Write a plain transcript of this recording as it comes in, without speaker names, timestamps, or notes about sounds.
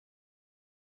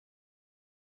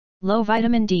Low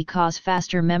vitamin D cause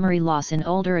faster memory loss in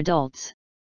older adults.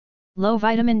 Low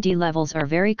vitamin D levels are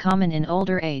very common in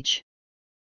older age.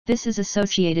 This is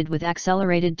associated with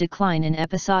accelerated decline in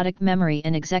episodic memory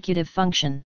and executive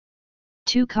function.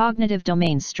 Two cognitive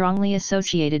domains strongly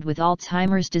associated with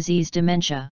Alzheimer's disease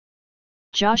dementia.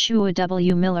 Joshua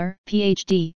W. Miller,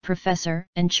 Ph.D., Professor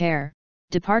and Chair,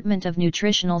 Department of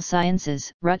Nutritional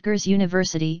Sciences, Rutgers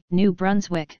University, New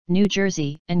Brunswick, New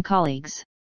Jersey, and colleagues.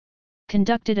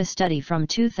 Conducted a study from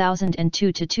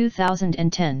 2002 to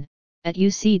 2010, at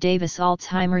UC Davis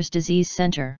Alzheimer's Disease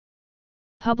Center.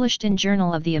 Published in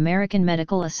Journal of the American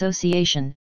Medical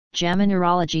Association, JAMA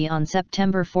Neurology on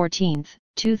September 14,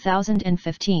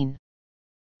 2015.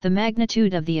 The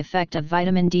magnitude of the effect of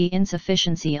vitamin D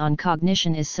insufficiency on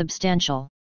cognition is substantial.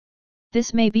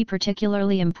 This may be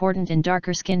particularly important in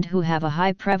darker-skinned who have a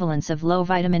high prevalence of low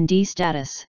vitamin D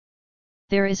status.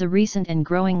 There is a recent and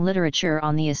growing literature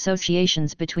on the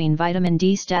associations between vitamin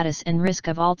D status and risk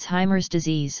of Alzheimer's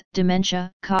disease,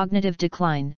 dementia, cognitive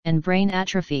decline, and brain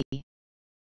atrophy.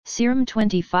 Serum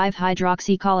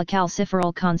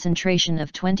 25-hydroxycholecalciferol concentration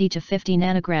of 20 to 50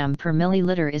 nanogram per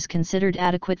milliliter is considered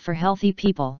adequate for healthy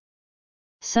people.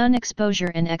 Sun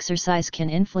exposure and exercise can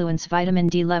influence vitamin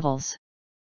D levels.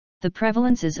 The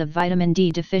prevalences of vitamin D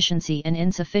deficiency and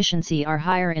insufficiency are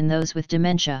higher in those with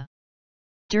dementia.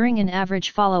 During an average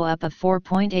follow-up of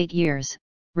 4.8 years,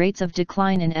 rates of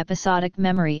decline in episodic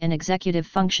memory and executive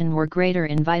function were greater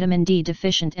in vitamin D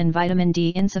deficient and vitamin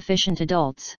D insufficient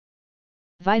adults.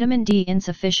 Vitamin D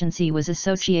insufficiency was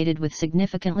associated with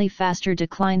significantly faster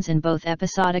declines in both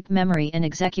episodic memory and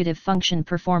executive function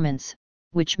performance,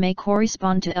 which may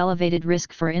correspond to elevated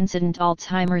risk for incident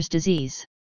Alzheimer's disease.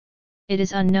 It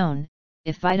is unknown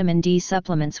if vitamin D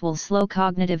supplements will slow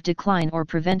cognitive decline or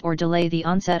prevent or delay the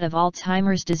onset of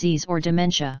Alzheimer's disease or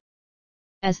dementia.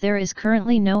 As there is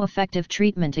currently no effective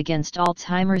treatment against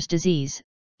Alzheimer's disease,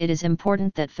 it is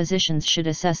important that physicians should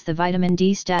assess the vitamin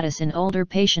D status in older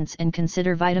patients and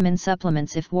consider vitamin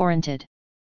supplements if warranted.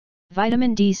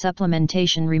 Vitamin D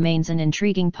supplementation remains an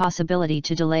intriguing possibility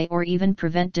to delay or even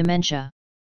prevent dementia.